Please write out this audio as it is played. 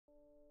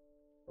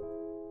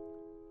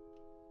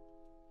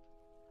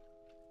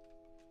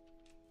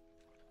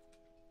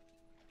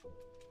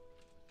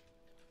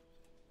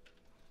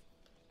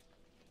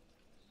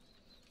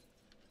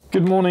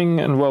Good morning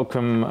and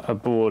welcome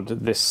aboard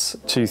this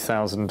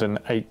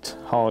 2008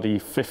 Hardy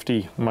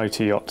 50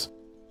 motor yacht.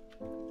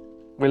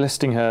 We're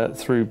listing her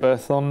through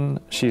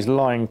Berthon. She's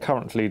lying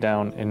currently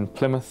down in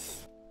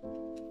Plymouth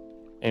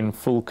in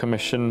full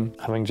commission,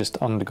 having just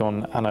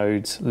undergone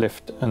anodes,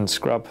 lift and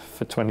scrub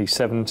for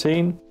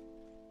 2017.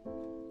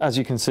 As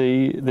you can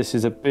see, this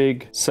is a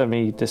big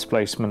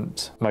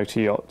semi-displacement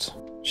motor yacht.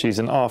 She's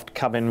an aft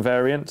cabin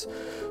variant,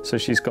 so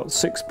she's got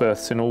 6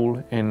 berths in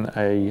all in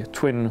a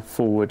twin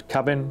forward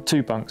cabin,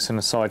 2 bunks in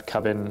a side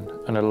cabin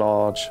and a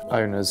large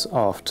owner's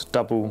aft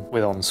double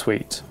with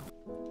ensuite.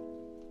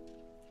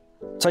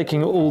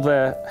 Taking all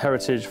their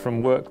heritage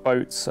from work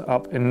boats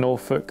up in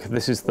Norfolk,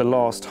 this is the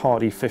last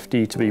Hardy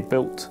 50 to be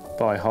built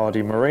by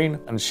Hardy Marine,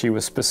 and she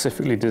was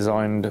specifically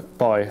designed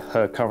by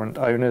her current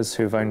owners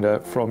who've owned her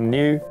from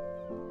new.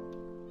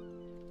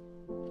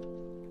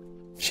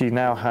 She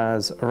now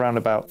has around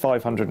about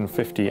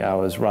 550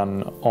 hours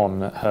run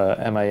on her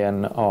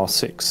MAN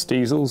R6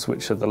 diesels,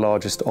 which are the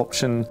largest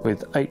option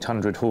with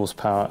 800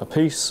 horsepower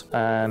apiece,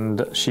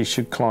 and she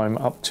should climb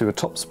up to a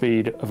top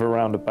speed of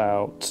around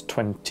about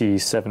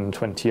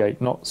 27-28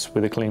 knots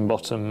with a clean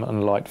bottom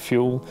and light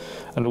fuel,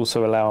 and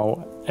also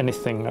allow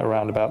anything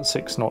around about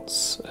 6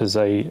 knots as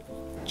a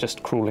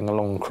just crawling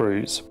along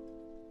cruise.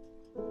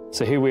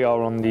 So here we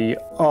are on the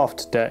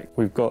aft deck.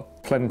 We've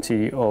got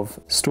plenty of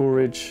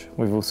storage.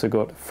 We've also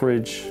got a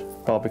fridge,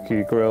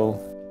 barbecue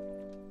grill,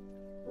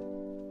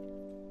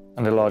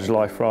 and a large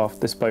life raft.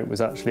 This boat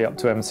was actually up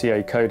to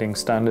MCA coding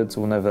standards,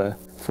 or never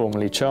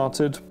formally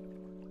chartered.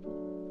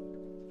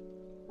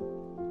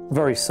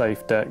 Very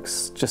safe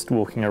decks, just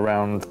walking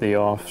around the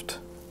aft.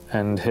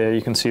 And here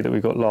you can see that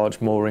we've got large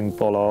mooring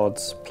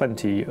bollards,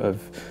 plenty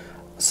of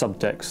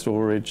sub-deck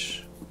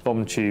storage,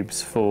 bomb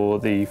tubes for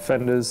the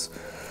fenders.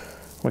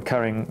 We're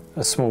carrying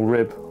a small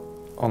rib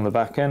on the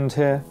back end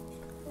here,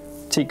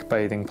 teak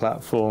bathing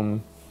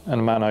platform, and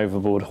a man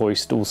overboard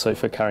hoist also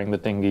for carrying the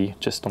dinghy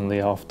just on the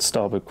aft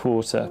starboard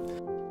quarter.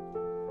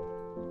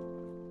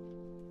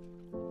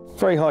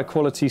 Very high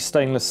quality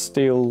stainless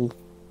steel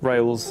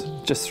rails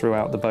just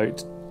throughout the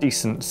boat,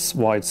 decent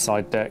wide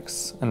side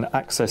decks, and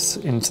access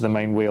into the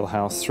main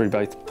wheelhouse through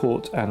both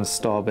port and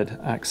starboard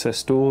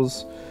access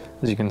doors,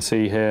 as you can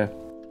see here.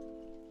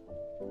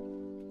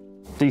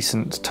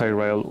 Decent tow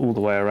rail all the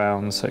way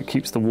around, so it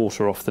keeps the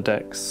water off the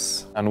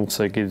decks and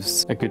also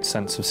gives a good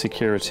sense of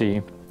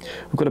security.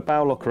 We've got a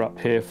bow locker up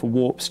here for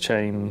warps,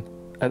 chain,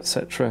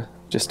 etc.,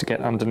 just to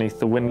get underneath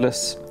the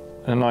windlass,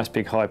 and a nice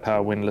big high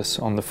power windlass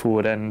on the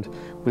forward end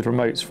with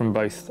remotes from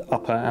both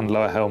upper and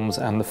lower helms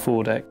and the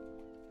foredeck.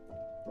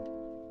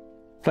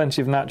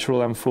 Plenty of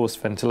natural and forced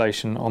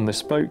ventilation on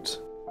this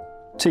boat.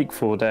 Teak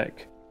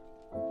foredeck,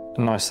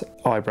 a nice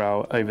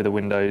eyebrow over the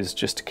windows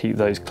just to keep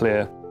those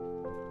clear.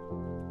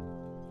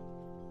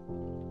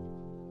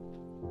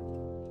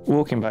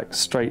 Walking back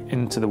straight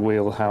into the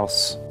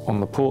wheelhouse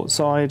on the port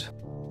side.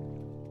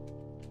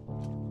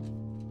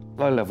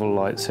 Low level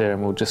lights here,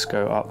 and we'll just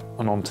go up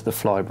and onto the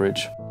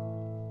flybridge.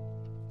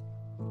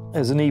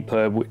 There's an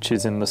EPIRB which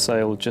is in the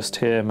sail just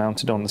here,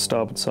 mounted on the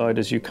starboard side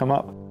as you come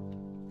up.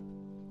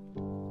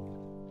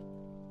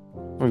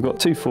 We've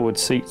got 2 forward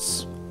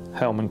seats,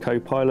 helm and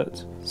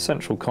co-pilot,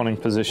 central conning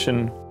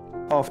position,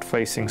 aft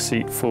facing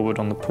seat forward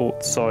on the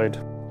port side.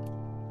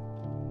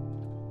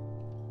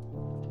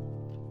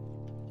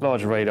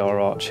 Large radar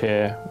arch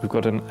here. We've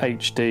got an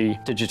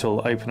HD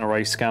digital open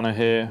array scanner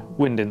here,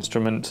 wind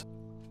instrument.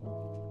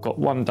 Got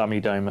 1 dummy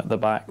dome at the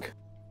back.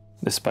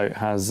 This boat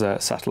has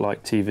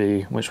satellite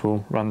TV, which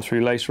we'll run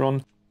through later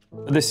on.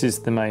 This is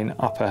the main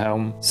upper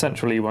helm,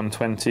 central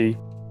E120.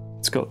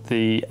 It's got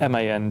the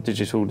MAN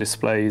digital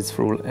displays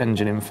for all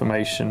engine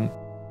information.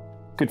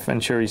 Good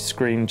Venturi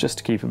screen just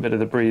to keep a bit of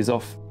the breeze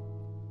off.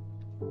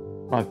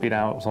 I've been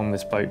out on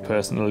this boat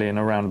personally in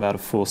around about a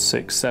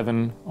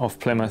 467 off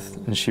Plymouth,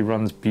 and she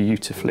runs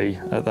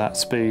beautifully at that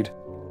speed.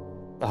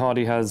 The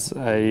Hardy has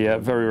a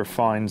very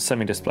refined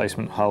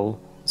semi-displacement hull,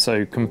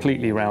 so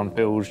completely round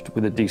bilged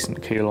with a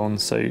decent keel on,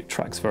 so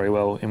tracks very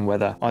well in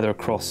weather, either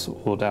across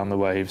or down the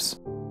waves.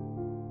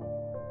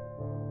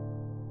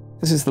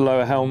 This is the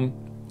lower helm,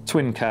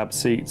 twin cab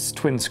seats,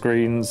 twin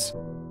screens,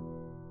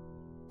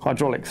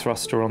 hydraulic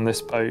thruster on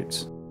this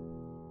boat,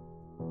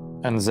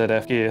 and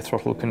ZF gear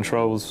throttle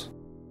controls.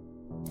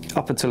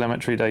 Upper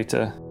telemetry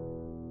data.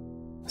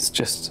 It's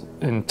just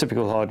in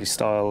typical Hardy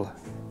style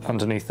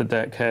underneath the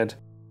deck head.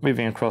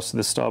 Moving across to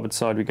the starboard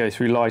side, we go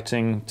through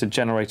lighting to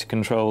generator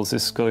controls.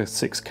 This has got a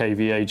 6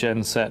 kVA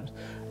genset,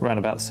 around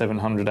about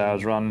 700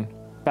 hours run.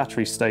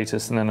 Battery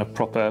status, and then a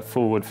proper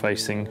forward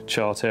facing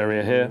chart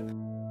area here.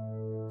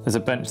 There's a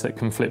bench that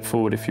can flip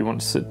forward if you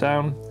want to sit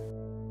down.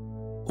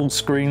 All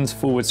screens,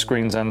 forward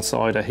screens and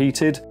side, are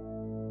heated,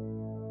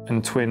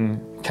 and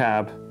twin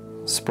cab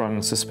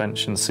sprung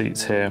suspension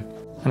seats here.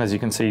 And as you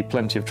can see,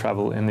 plenty of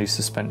travel in these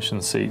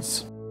suspension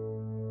seats.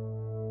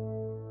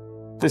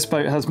 This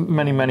boat has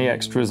many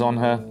extras on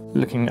her.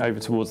 Looking over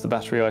towards the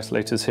battery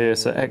isolators here,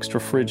 so extra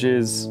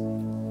fridges,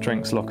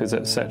 drinks lockers,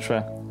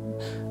 etc.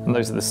 And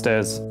those are the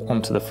stairs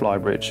onto the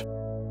flybridge.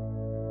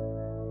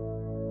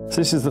 So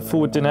this is the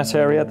forward dinette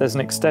area. There's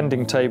an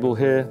extending table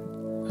here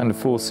and a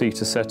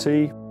 4-seater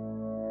settee.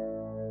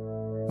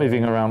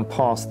 Moving around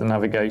past the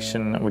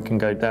navigation, we can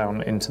go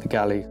down into the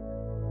galley.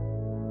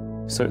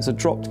 So it's a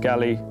dropped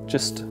galley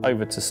just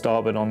over to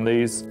starboard on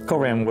these.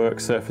 Corian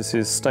work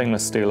surfaces,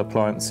 stainless steel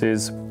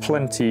appliances,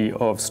 plenty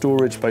of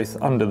storage both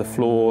under the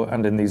floor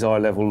and in these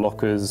eye-level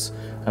lockers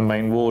and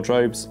main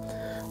wardrobes.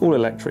 All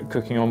electric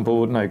cooking on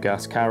board, no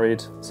gas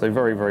carried, so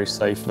very, very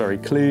safe, very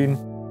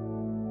clean.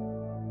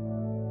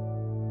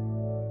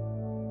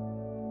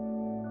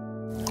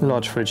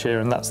 Large fridge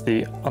here, and that's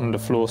the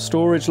underfloor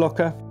storage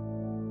locker.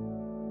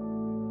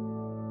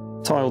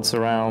 Tiled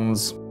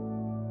surrounds,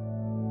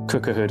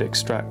 cooker hood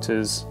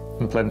extractors,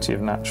 and plenty of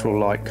natural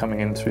light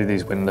coming in through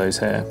these windows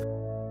here.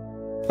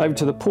 Over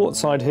to the port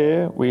side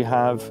here, we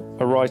have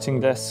a writing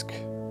desk,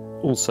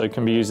 also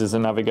can be used as a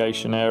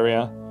navigation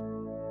area.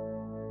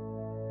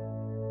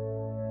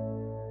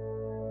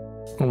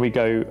 And we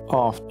go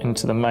aft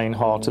into the main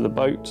heart of the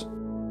boat.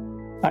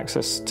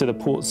 Access to the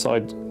port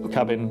side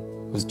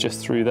cabin was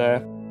just through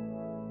there.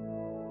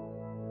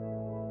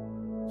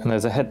 And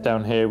there's a head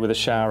down here with a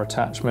shower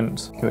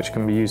attachment, which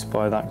can be used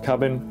by that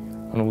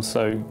cabin, and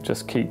also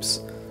just keeps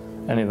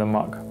any of the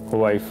muck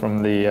away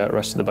from the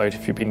rest of the boat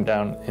if you've been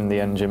down in the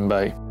engine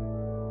bay.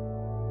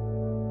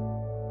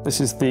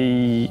 This is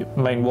the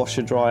main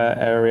washer dryer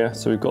area,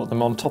 so we've got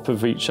them on top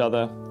of each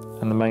other,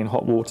 and the main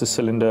hot water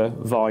cylinder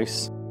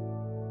vise.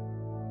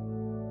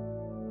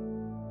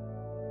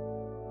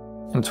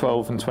 And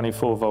 12 and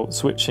 24 volt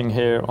switching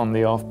here on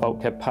the aft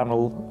bulkhead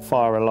panel,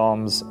 fire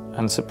alarms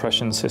and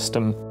suppression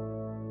system.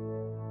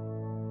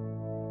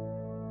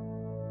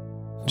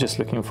 Just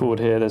looking forward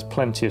here, there's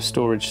plenty of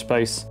storage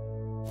space,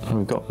 and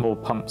we've got more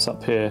pumps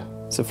up here.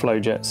 It's a flow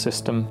jet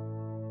system.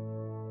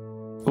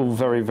 All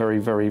very, very,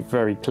 very,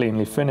 very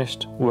cleanly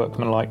finished,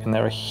 workmanlike, and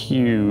there are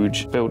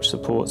huge bilge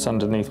supports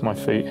underneath my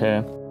feet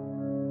here,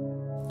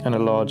 and a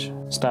large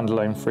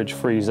standalone fridge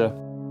freezer.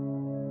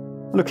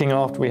 Looking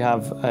aft, we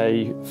have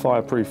a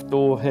fireproof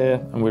door here,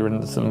 and we're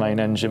into the main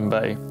engine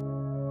bay.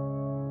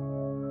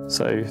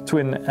 So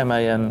twin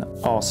MAN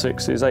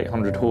R6s,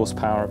 800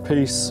 horsepower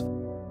apiece.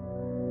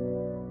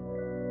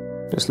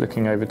 Just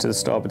looking over to the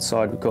starboard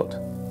side, we've got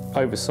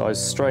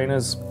oversized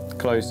strainers,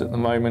 closed at the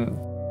moment.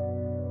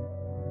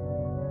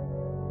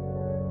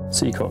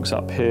 Seacocks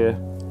up here,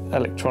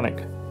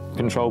 electronic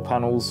control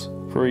panels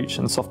for each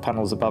and soft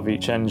panels above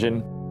each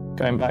engine.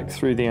 Going back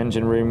through the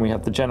engine room, we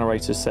have the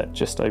generator set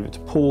just over to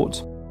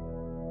port.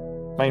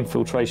 Main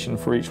filtration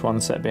for each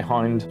one set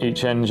behind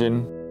each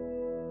engine.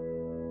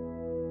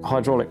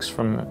 Hydraulics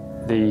from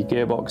the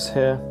gearbox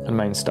here and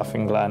main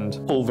stuffing gland,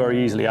 all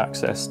very easily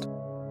accessed.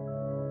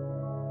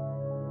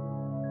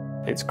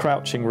 It's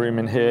crouching room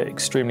in here,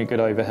 extremely good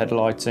overhead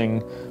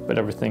lighting, but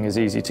everything is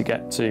easy to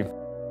get to.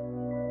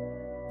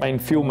 Main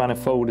fuel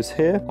manifold is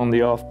here on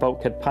the aft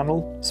bulkhead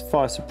panel. There's a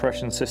fire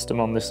suppression system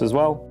on this as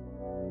well.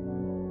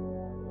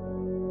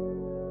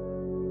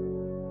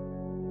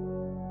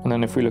 And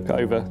then if we look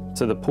over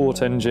to the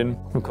port engine,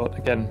 we've got,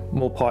 again,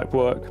 more pipe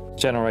work,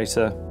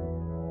 generator.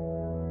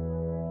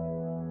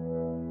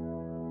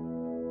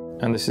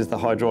 And this is the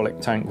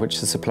hydraulic tank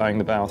which is supplying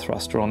the bow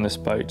thruster on this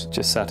boat,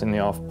 just sat in the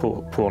aft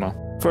port corner.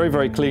 Very,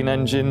 very clean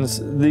engines.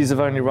 These have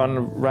only run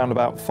around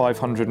about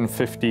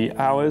 550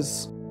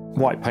 hours.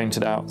 White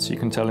painted out, so you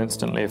can tell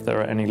instantly if there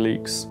are any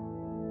leaks.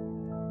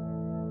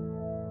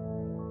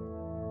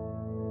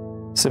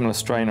 Similar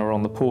strainer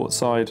on the port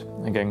side,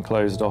 again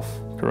closed off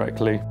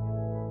correctly.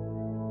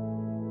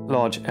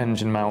 Large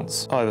engine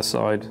mounts either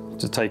side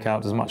to take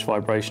out as much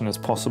vibration as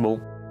possible.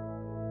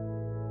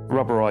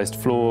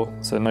 Rubberized floor,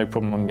 so no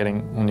problem on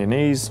getting on your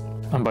knees.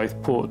 And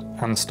both port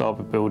and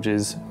starboard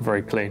bilges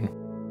very clean.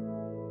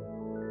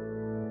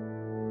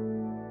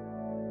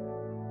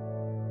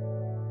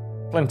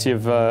 Plenty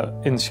of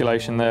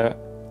insulation there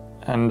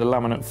and a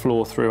laminate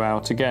floor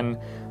throughout. Again,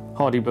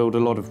 Hardy build a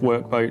lot of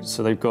work boats,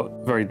 so they've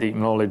got very deep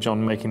knowledge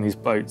on making these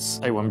boats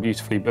A1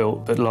 beautifully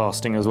built but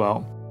lasting as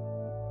well.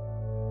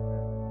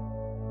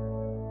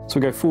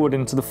 So we go forward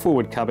into the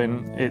forward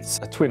cabin. It's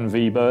a twin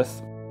V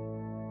berth.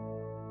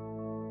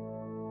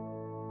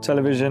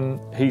 Television,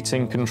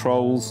 heating,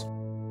 controls,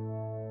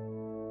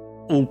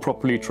 all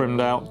properly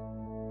trimmed out.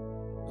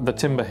 The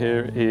timber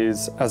here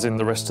is, as in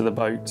the rest of the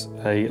boat,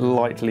 a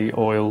lightly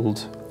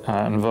oiled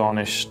and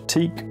varnished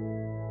teak.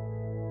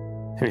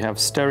 Here we have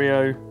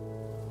stereo,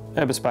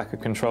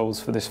 Eberspacher controls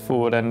for this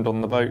forward end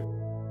on the boat.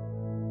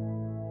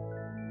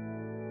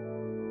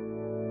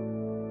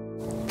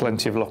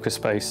 Plenty of locker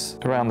space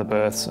around the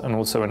berths and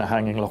also in a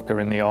hanging locker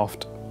in the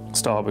aft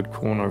starboard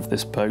corner of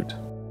this boat.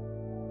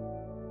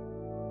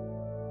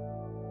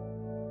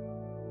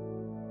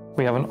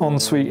 We have an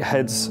ensuite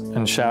heads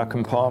and shower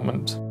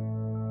compartment.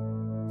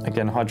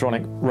 Again,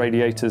 hydronic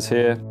radiators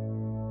here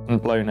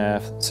and blown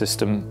air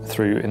system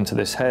through into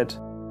this head.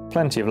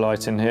 Plenty of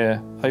light in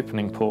here,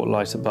 opening port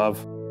light above,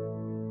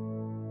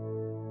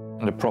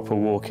 and a proper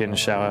walk-in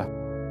shower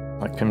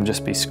that can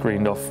just be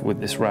screened off with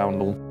this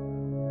roundel.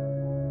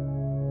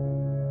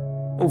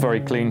 All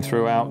very clean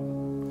throughout,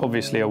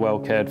 obviously a well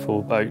cared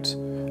for boat,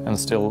 and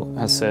still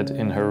has said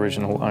in her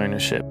original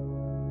ownership.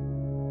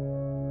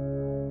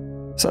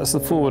 So that's the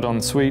forward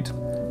ensuite.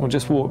 We'll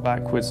just walk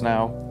backwards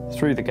now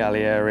through the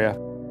galley area.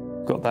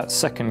 Got that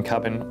second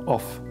cabin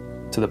off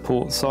to the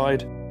port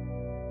side,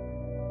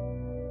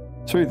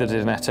 through the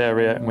dinette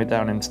area, and we're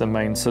down into the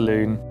main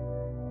saloon.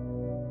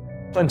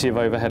 Plenty of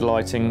overhead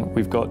lighting.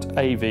 We've got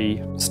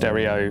AV,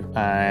 stereo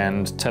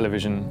and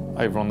television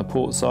over on the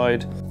port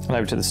side, and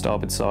over to the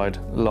starboard side,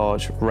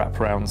 large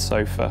wraparound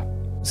sofa.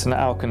 It's an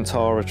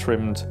Alcantara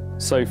trimmed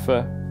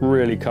sofa,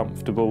 really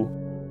comfortable.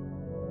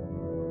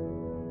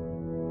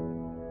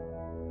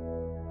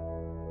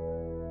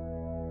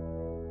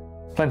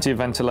 Plenty of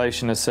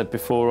ventilation, as said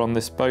before, on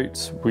this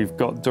boat. We've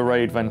got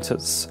dorade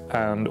vents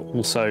and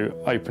also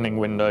opening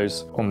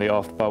windows on the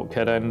aft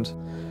bulkhead end.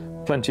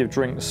 Plenty of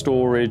drink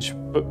storage,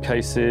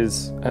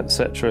 bookcases,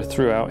 etc.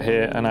 throughout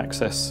here, and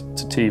access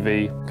to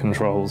TV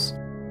controls.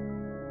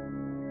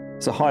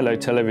 It's a high-low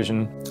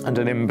television and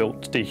an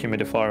inbuilt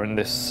dehumidifier in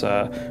this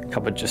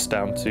cupboard just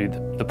down to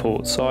the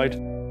port side.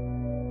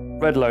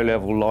 Red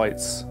low-level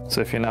lights,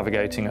 so if you're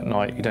navigating at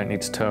night you don't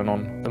need to turn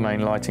on the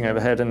main lighting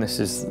overhead, and this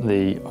is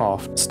the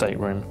aft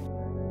stateroom.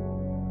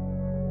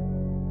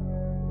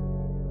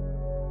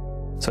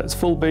 So it's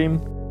full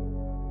beam,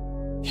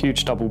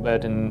 huge double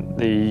bed in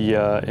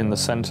the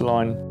centre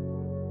line,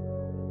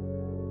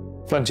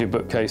 plenty of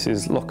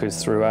bookcases,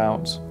 lockers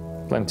throughout,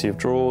 plenty of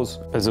drawers.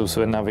 There's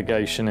also a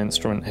navigation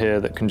instrument here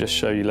that can just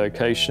show you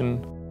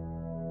location.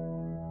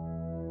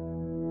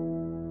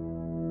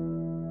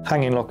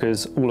 Hanging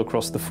lockers all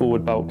across the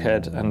forward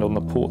bulkhead and on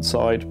the port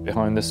side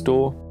behind this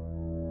door.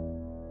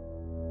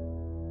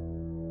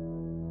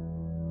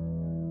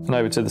 And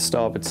over to the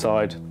starboard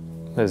side,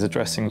 there's a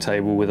dressing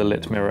table with a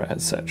lit mirror,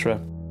 etc.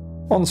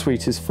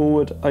 Ensuite is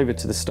forward, over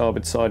to the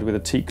starboard side with a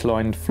teak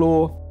lined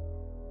floor.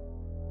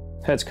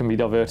 Heads can be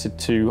diverted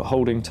to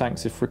holding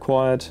tanks if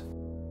required.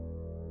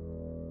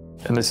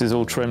 And this is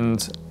all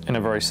trimmed in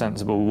a very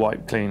sensible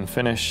wipe clean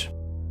finish.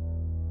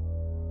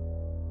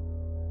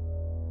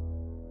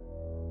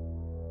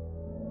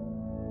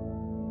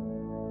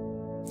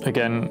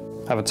 Again,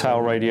 have a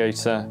towel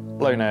radiator,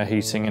 blown air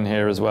heating in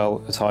here as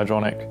well as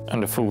hydronic,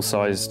 and a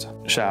full-sized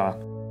shower.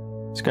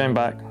 So going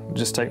back,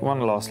 just take one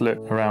last look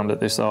around at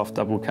this aft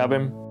double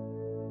cabin.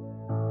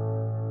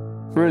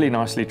 Really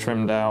nicely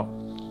trimmed out,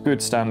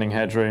 good standing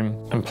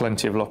headroom, and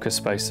plenty of locker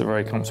space, so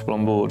very comfortable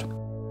on board.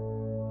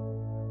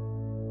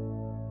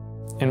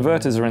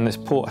 Inverters are in this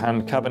port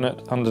hand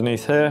cabinet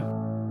underneath here,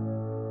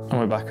 and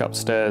we're back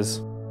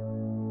upstairs.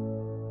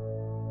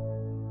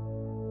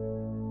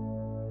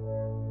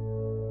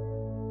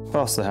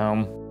 Past the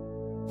helm,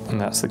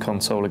 and that's the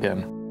console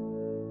again.